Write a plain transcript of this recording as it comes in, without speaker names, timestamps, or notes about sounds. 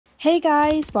Hey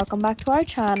guys, welcome back to our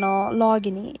channel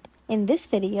Login Aid. In this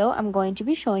video, I'm going to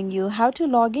be showing you how to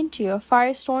log into your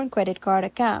Firestone credit card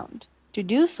account. To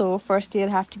do so, first you'll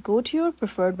have to go to your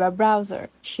preferred web browser.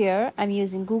 Here, I'm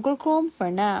using Google Chrome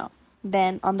for now.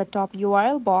 Then on the top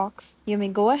URL box, you may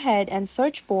go ahead and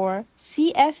search for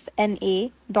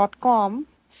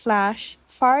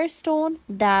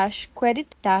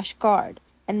cfna.com/firestone-credit-card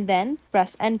and then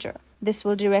press enter. This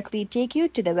will directly take you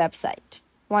to the website.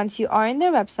 Once you are in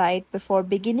their website, before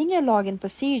beginning your login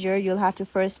procedure, you'll have to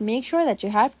first make sure that you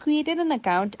have created an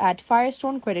account at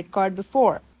Firestone Credit Card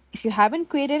before. If you haven't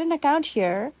created an account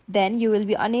here, then you will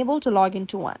be unable to log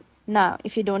into one. Now,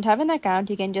 if you don't have an account,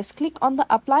 you can just click on the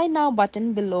Apply Now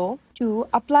button below to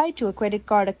apply to a credit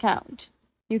card account.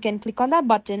 You can click on that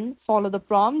button, follow the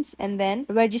prompts, and then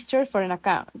register for an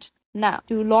account. Now,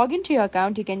 to log into your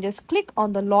account, you can just click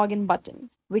on the Login button,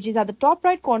 which is at the top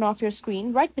right corner of your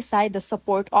screen right beside the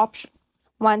support option.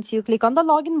 Once you click on the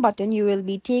login button, you will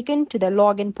be taken to the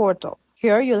login portal.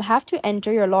 Here, you'll have to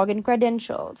enter your login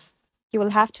credentials. You will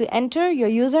have to enter your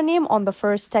username on the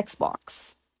first text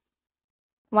box.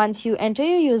 Once you enter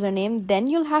your username, then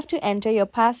you'll have to enter your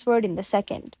password in the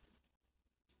second.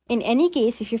 In any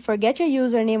case, if you forget your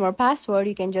username or password,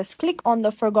 you can just click on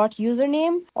the Forgot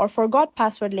Username or Forgot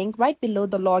Password link right below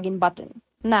the Login button.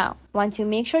 Now, once you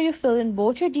make sure you fill in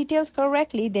both your details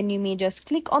correctly, then you may just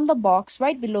click on the box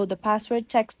right below the password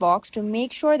text box to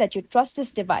make sure that you trust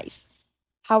this device.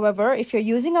 However, if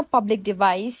you're using a public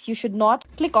device, you should not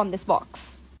click on this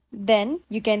box. Then,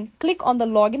 you can click on the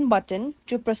Login button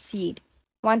to proceed.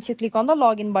 Once you click on the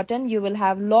Login button, you will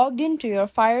have logged into your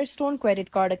Firestone credit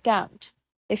card account.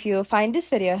 If you find this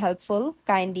video helpful,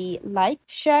 kindly like,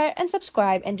 share, and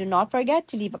subscribe, and do not forget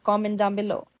to leave a comment down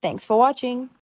below. Thanks for watching.